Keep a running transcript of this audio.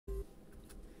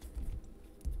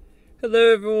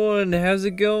Hello everyone, how's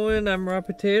it going? I'm Raw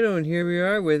Potato and here we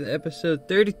are with episode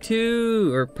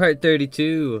 32, or part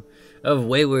 32 of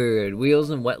Wayward,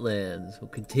 Wheels and Wetlands. We'll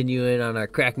continue in on our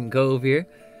Kraken Cove here.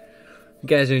 You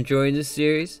guys are enjoying this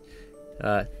series.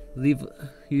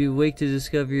 You awake to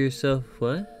discover yourself,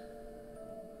 what?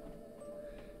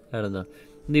 I don't know.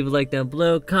 Leave a like down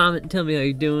below, comment, tell me how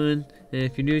you're doing. And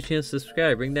if you're new to the channel,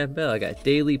 subscribe, ring that bell. I got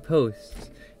daily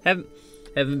posts. Haven't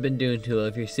been doing too well.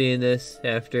 If you're seeing this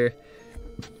after...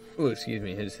 Oh, excuse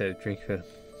me, I just had a drink of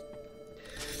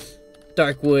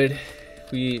Darkwood.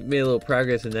 We made a little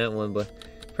progress in that one,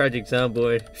 but Project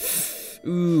Zomboid.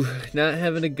 Ooh, not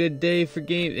having a good day for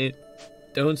game.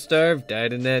 Don't Starve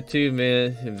died in that too,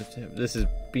 man. This is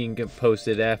being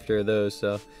posted after those,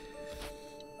 so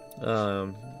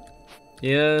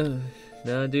yeah,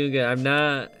 not doing good. I'm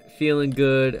not feeling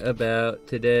good about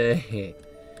today.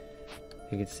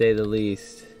 I could say the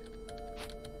least.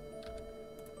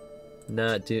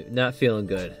 Not feeling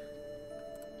good.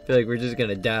 Feel like we're just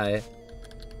gonna die.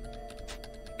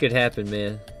 Could happen,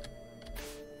 man.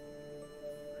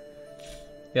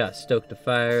 Yeah, stoke the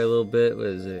fire a little bit. What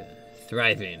is it?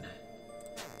 Thriving.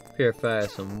 Purify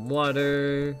some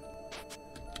water.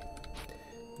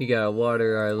 We gotta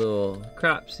water our little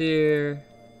crops here.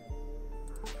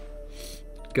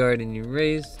 Gardening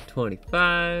raised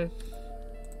 25.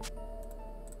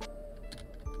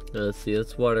 Let's see,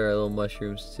 let's water our little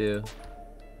mushrooms too.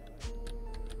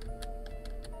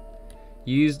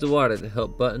 Use the water to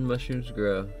help button mushrooms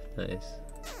grow. Nice.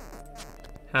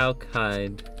 How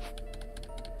kind.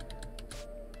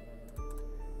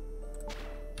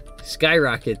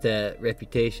 Skyrocket that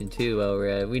reputation too while we're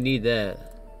at it. We need that.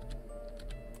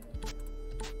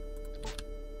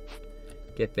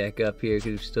 Get back up here because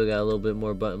we've still got a little bit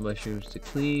more button mushrooms to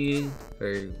clean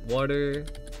or water.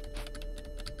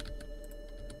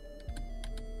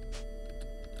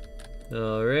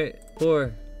 Alright,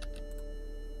 pour,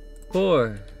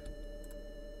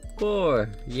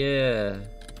 yeah.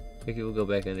 Okay, we'll go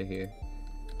back under here.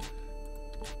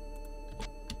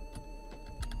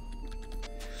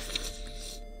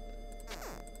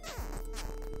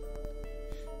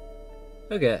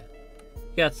 Okay,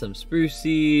 got some spruce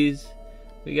seeds.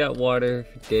 We got water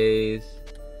for days.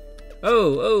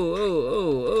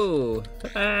 Oh!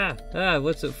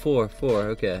 What's it for?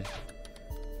 Okay.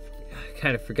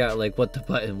 Kind of forgot like what the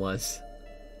button was.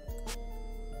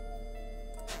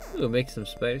 Ooh, make some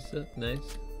spider stuff.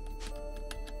 Nice.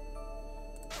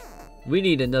 We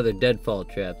need another deadfall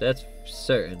trap. That's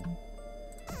certain.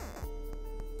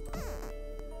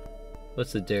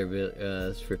 What's the durability?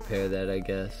 Let's repair that, I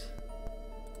guess.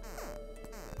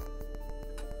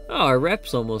 Oh, our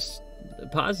rep's almost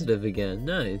positive again.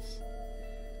 Nice.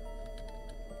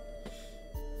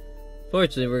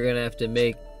 Fortunately, we're gonna have to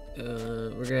make.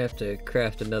 We're gonna have to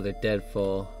craft another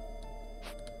deadfall.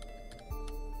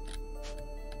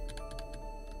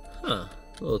 Huh.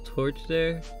 A little torch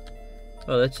there.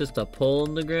 Oh, that's just a pole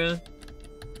in the ground?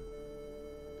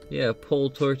 Yeah, a pole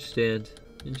torch stand.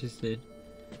 Interesting.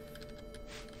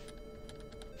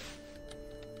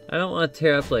 I don't want to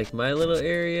tear up like my little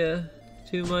area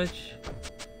too much.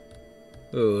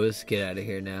 Ooh, let's get out of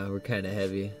here now. We're kind of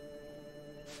heavy.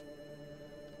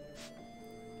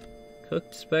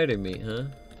 Cooked spider meat, huh?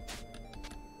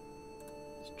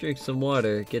 Let's drink some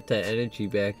water, get that energy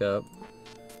back up.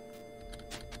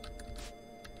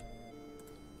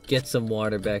 Get some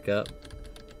water back up.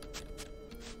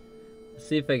 Let's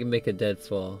see if I can make a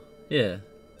deadfall. Yeah.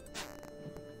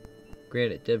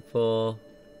 Granite deadfall.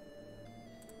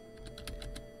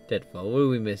 Deadfall. What are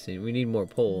we missing? We need more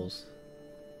poles.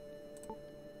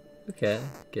 Okay,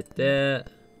 get that.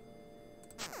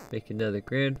 Make another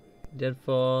grand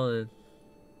deadfall and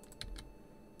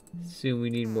soon we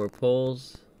need more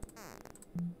poles.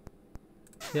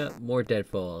 Yep, more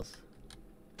deadfalls.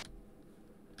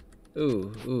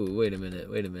 Ooh, wait a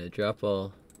minute. Drop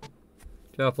all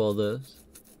those.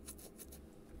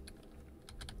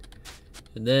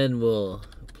 And then we'll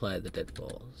apply the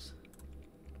deadfalls.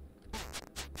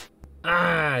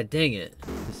 Ah, dang it.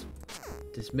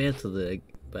 Dismantled it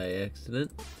by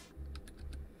accident.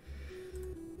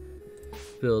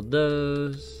 Build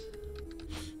those.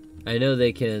 I know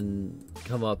they can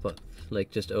come up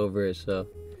like just over it, so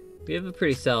we have a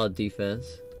pretty solid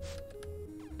defense.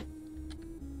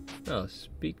 Oh,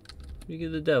 speak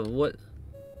of the devil, what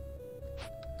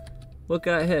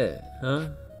got hit, huh?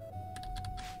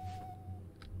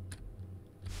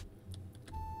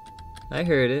 I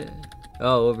heard it.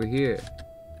 Oh, over here.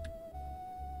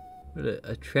 What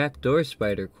a trapdoor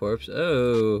spider corpse.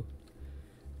 Oh,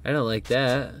 I don't like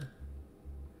that.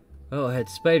 Oh, it had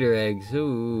spider eggs.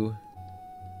 Ooh.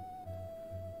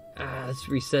 Let's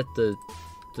reset the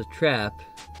trap.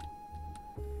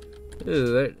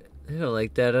 Ooh, I don't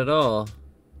like that at all.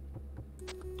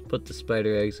 Put the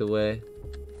spider eggs away.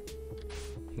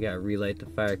 I gotta relight the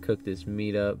fire, cook this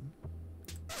meat up.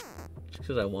 Just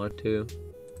because I want to.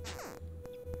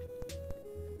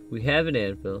 We have an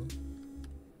anvil.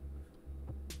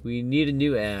 We need a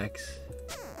new axe.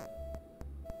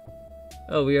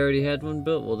 Oh, we already had one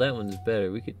built? Well, that one's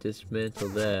better. We could dismantle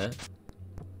that.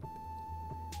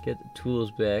 Get the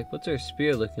tools back. What's our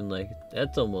spear looking like?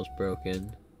 That's almost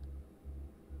broken.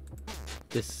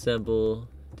 Disassemble.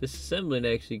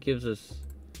 Disassembling actually gives us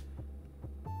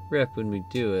rep when we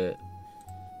do it.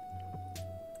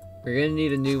 We're gonna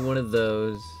need a new one of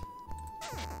those.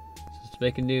 So let's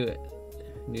make a new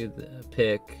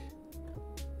pick.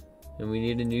 And we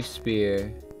need a new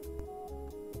spear.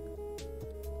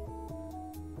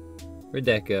 Where'd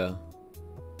that go?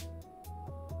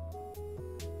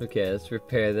 Okay, let's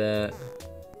repair that.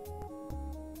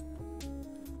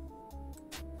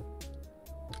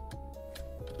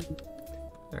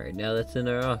 Alright, now that's in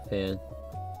our offhand.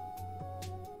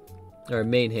 Our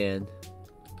main hand.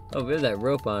 Oh, we have that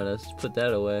rope on us. Let's put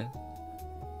that away.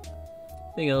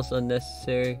 Anything else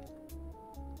unnecessary?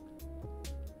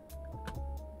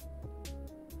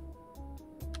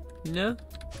 No?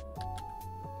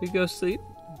 We go sleep.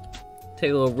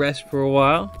 Take a little rest for a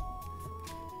while.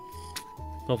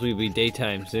 Hopefully it'll be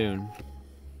daytime soon.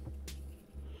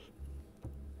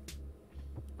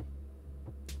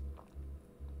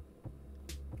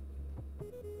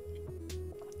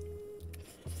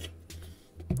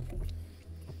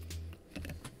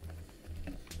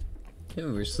 Yeah,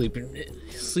 we're sleeping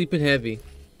heavy.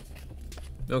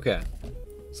 Okay.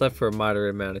 Slept for a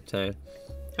moderate amount of time.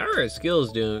 How are our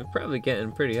skills doing? We're probably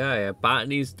getting pretty high.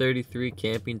 Botany's 33,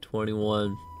 camping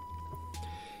 21,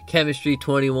 chemistry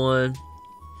 21,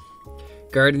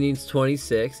 gardening's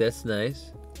 26. That's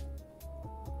nice.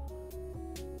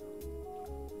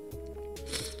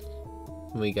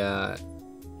 We got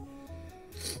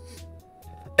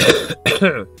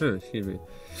excuse me.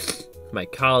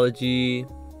 Mycology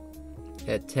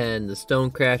at 10. The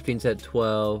stone crafting's at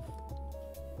 12.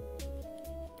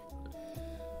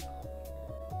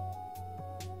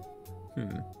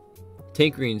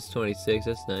 Tinkering's 26,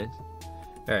 that's nice.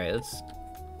 Alright, let's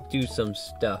do some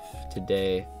stuff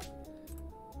today.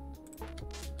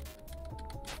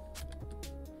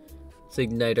 Let's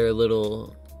ignite our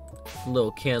little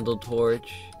candle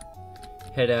torch.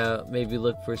 Head out, maybe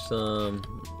look for some,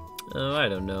 oh, I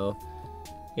don't know.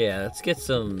 Yeah, let's get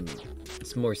some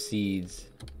more seeds.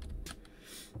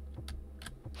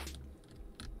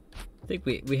 I think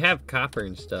we have copper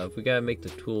and stuff. We gotta make the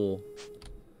tool.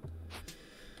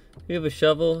 You have a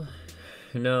shovel?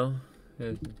 No?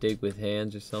 Dig with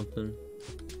hands or something?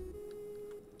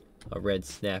 A red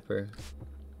snapper.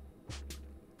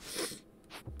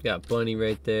 Got bunny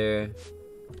right there.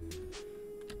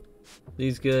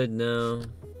 These good? No.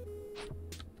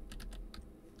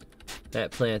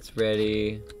 That plant's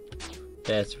ready.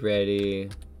 That's ready.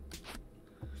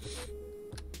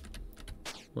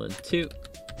 1, 2.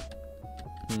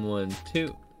 1,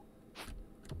 2.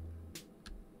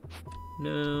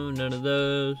 No, none of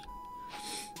those.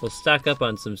 We'll stock up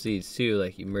on some seeds too,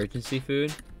 like emergency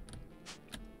food.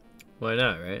 Why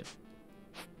not, right?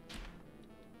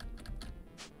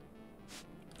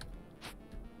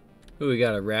 Ooh, we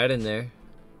got a rat in there.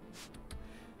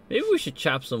 Maybe we should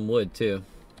chop some wood too.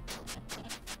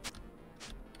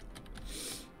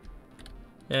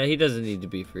 Yeah, he doesn't need to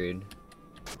be freed.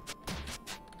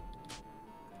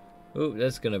 Ooh,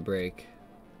 that's gonna break.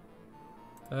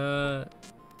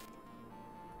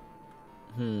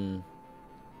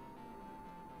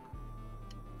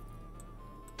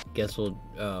 Guess we'll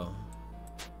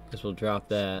drop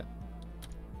that.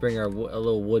 Bring our a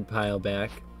little wood pile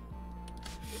back.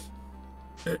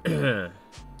 I don't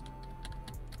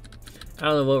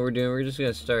know what we're doing. We're just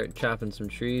gonna start chopping some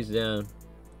trees down.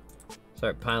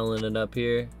 Start piling it up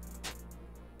here.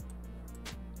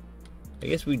 I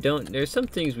guess we don't. There's some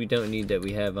things we don't need that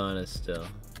we have on us still.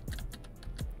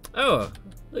 Oh,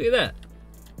 look at that.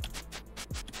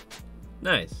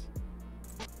 Nice.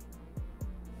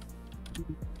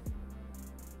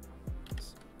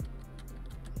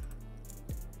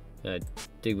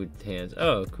 Dig with hands.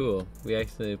 Oh, cool. We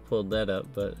accidentally pulled that up,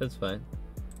 but that's fine.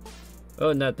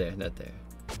 Oh, not there, not there.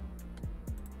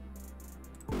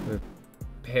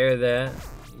 Repair that.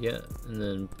 Yeah, and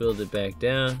then build it back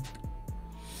down.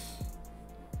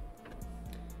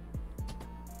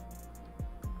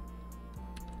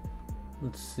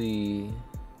 Let's see.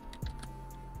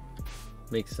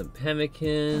 Make some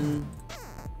pemmican.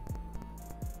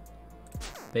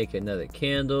 Make another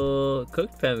candle.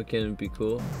 Cooked pemmican would be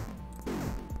cool.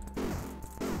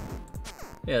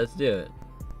 Yeah, let's do it.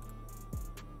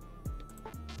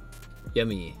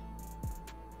 Yummy.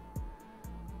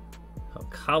 Oh,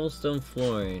 cobblestone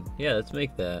flooring. Yeah, let's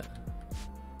make that.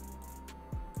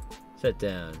 Set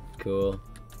down. Cool.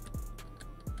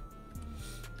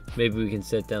 Maybe we can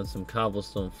set down some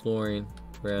cobblestone flooring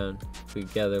around. If we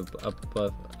gather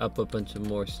up a bunch of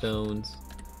more stones.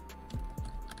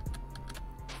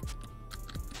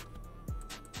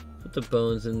 Put the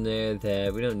bones in there.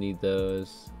 That we don't need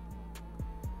those.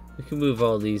 We can move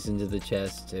all these into the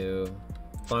chest too.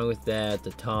 Along with that,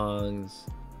 the tongs.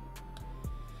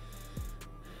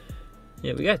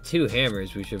 Yeah, we got 2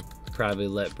 hammers we should probably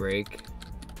let break.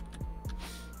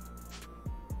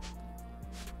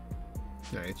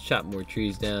 Alright, let's chop more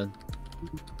trees down.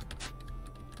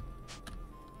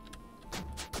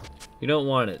 You don't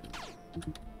want it.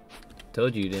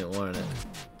 Told you didn't want it.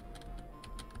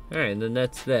 Alright, and then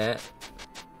that's that.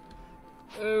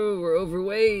 Oh, we're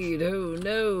overweight. Oh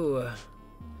no.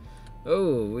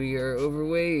 Oh, we are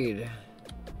overweight.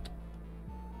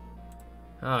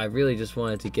 Oh, I really just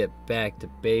wanted to get back to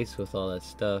base with all that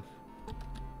stuff.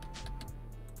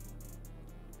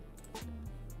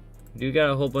 We do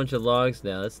got a whole bunch of logs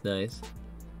now, that's nice.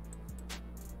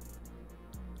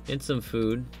 And some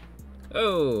food.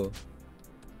 Oh!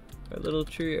 Our little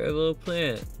tree, our little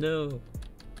plant. No.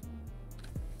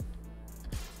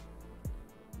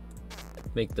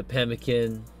 Make the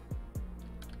pemmican.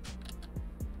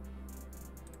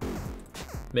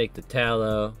 Make the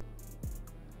tallow.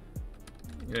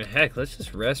 Heck, let's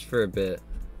just rest for a bit.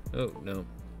 Oh, no.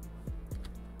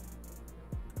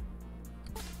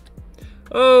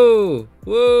 Oh!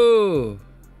 Whoa!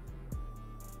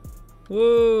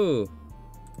 Whoa!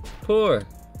 Poor!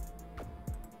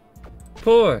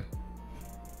 Poor!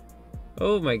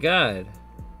 Oh my god.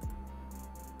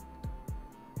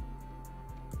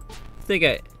 I think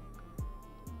I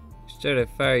started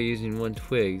a fire using 1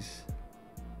 twigs.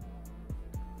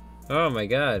 Oh my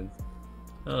god.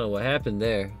 I don't know what happened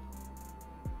there.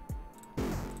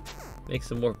 Make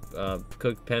some more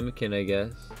cooked pemmican, I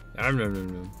guess.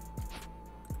 No.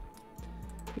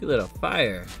 We lit a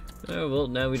fire. Oh, well,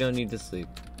 now we don't need to sleep.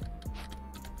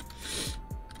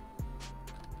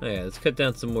 Oh yeah, let's cut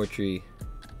down some more tree.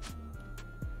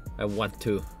 I want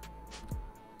to.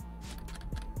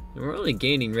 And we're only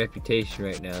gaining reputation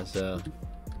right now, so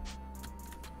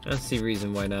I don't see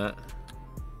reason why not.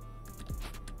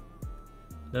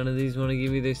 None of these want to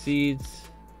give me their seeds.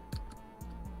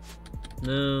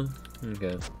 No?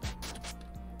 Okay.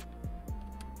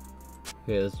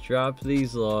 Okay, let's drop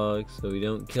these logs so we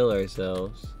don't kill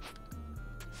ourselves.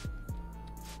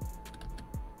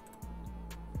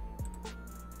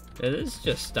 And this is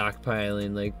just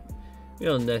stockpiling, like, we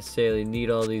don't necessarily need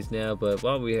all these now, but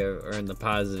while we are in the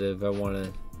positive, I want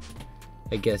to,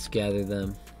 I guess, gather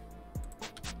them.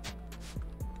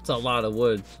 It's a lot of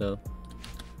wood, so.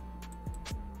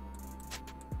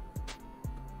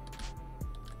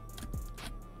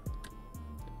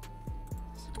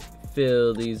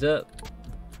 Fill these up.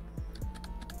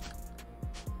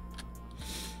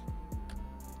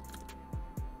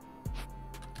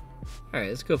 Alright,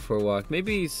 let's go for a walk.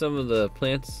 Maybe some of the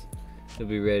plants will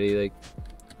be ready. Like,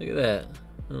 look at that.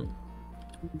 Oh,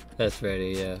 that's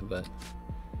ready, yeah, but.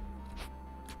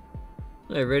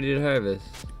 Alright, ready to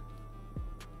harvest.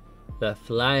 The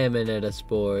Flaminetta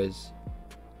spores.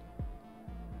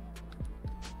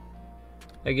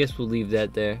 I guess we'll leave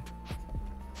that there.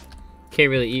 Can't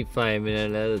really eat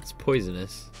Flaminetta, that's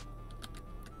poisonous.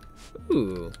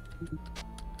 Ooh.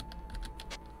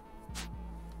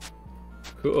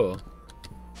 Cool.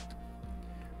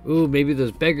 Ooh, maybe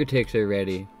those beggar ticks are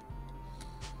ready.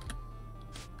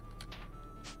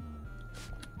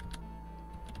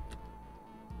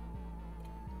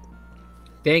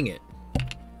 Dang it.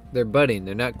 They're budding,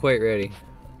 they're not quite ready.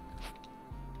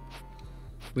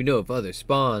 We know of other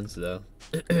spawns, though.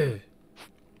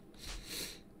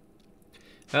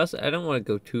 I don't want to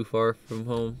go too far from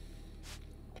home.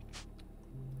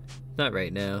 Not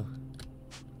right now.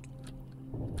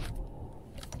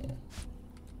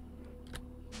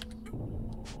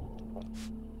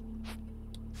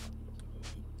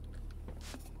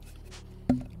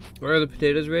 Are the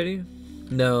potatoes ready?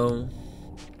 No,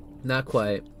 not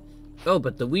quite. Oh,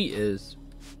 but the wheat is.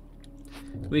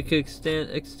 We could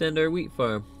extend our wheat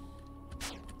farm.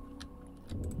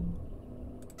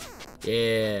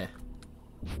 Yeah.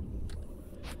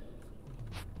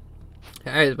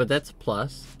 Alright, but that's a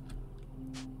plus.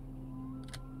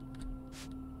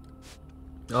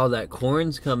 Oh, that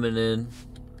corn's coming in.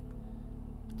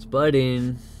 It's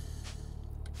budding.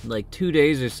 In like 2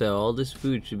 days or so, all this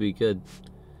food should be good.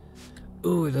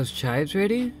 Ooh, are those chives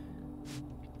ready?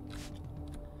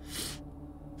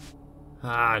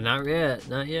 Ah, not yet.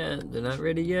 Not yet. They're not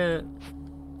ready yet.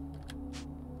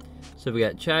 So we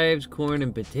got chives, corn,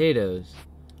 and potatoes.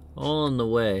 All on the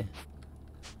way.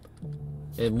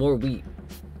 And more wheat.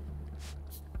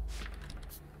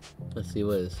 Let's see,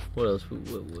 what else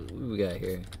what we got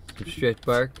here? Some stretch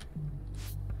bark.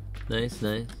 Nice,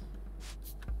 nice.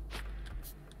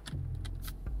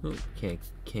 Oh,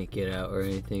 can't get out or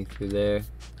anything through there.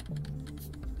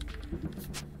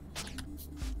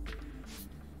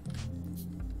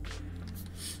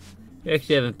 We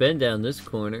actually haven't been down this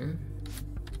corner.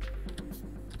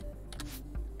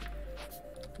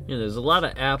 You know, there's a lot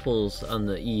of apples on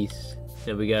the east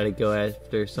that we gotta go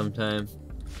after sometime.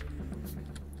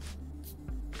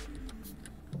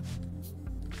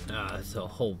 Ah, it's a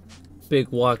whole big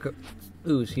walk.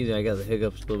 Ooh, excuse me, I got the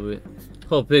hiccups a little bit.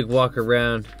 Whole big walk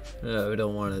around. We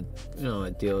don't want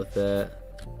to deal with that.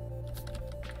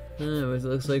 It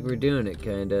looks like we're doing it,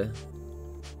 kinda.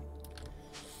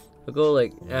 We'll go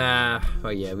like, oh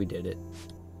yeah, we did it.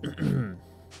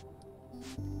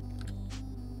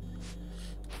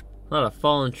 A lot of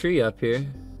fallen tree up here.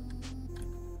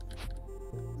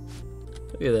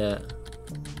 Look at that.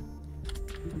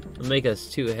 It'll make us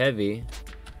too heavy.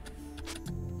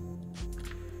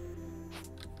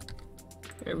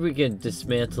 Maybe we can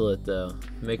dismantle it though.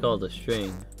 Make all the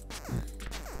string.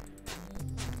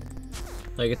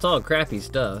 Like, it's all crappy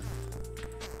stuff.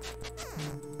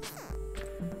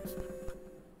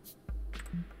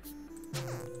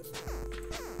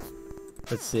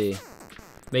 Let's see.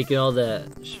 Making all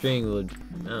that string would,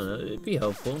 I don't know, it'd be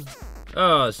helpful.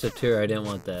 Oh, Satura, I didn't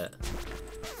want that.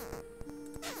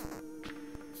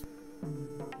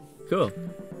 Cool.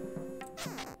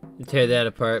 Tear that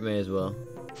apart, may as well.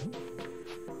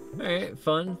 Alright,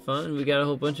 fun. We got a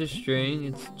whole bunch of string.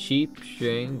 It's cheap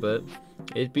string, but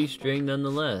it'd be string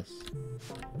nonetheless.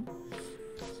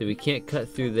 So we can't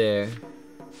cut through there. It'd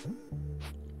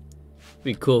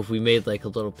be cool if we made like a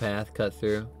little path cut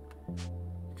through.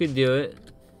 Could do it.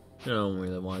 I don't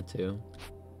really want to.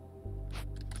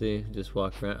 See, just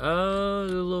walk around. Oh,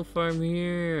 there's a little farm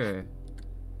here.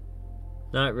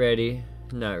 Not ready.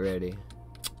 Not ready.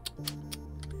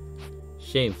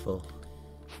 Shameful.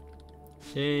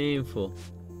 Shameful.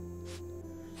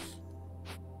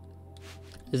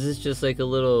 Is this just like a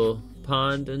little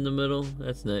pond in the middle?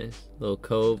 That's nice. Little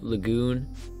cove, lagoon.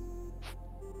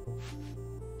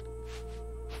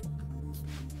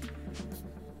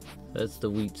 That's the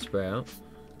wheat sprout.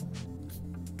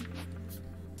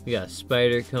 We got a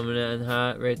spider coming in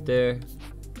hot right there.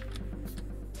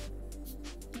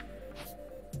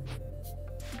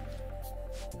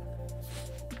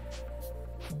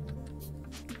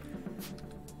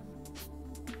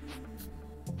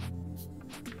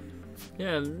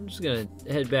 Yeah, I'm just gonna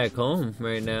head back home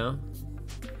right now.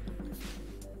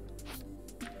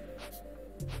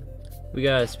 We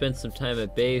gotta spend some time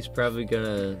at base, probably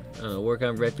gonna, I don't know, work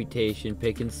on reputation,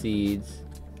 picking seeds.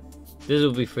 This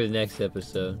will be for the next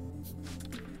episode.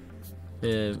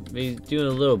 Yeah, maybe doing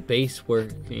a little base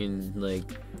work in like,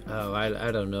 oh,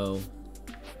 I don't know.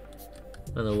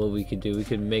 I don't know what we could do. We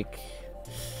could make,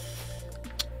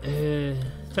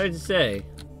 it's hard to say.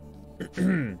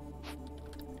 We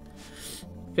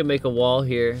could make a wall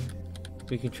here.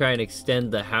 We can try and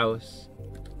extend the house.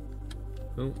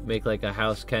 Ooh, make like a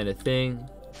house kind of thing.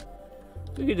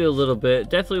 We could do a little bit.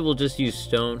 Definitely we'll just use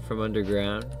stone from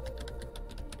underground.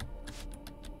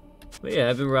 But yeah,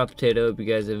 I've been Raw Potato. Hope you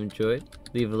guys have enjoyed.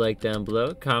 Leave a like down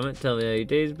below. Comment. Tell me how your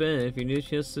day's been. If you're new to the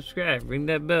channel, subscribe. Ring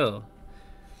that bell.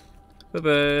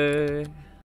 Bye-bye.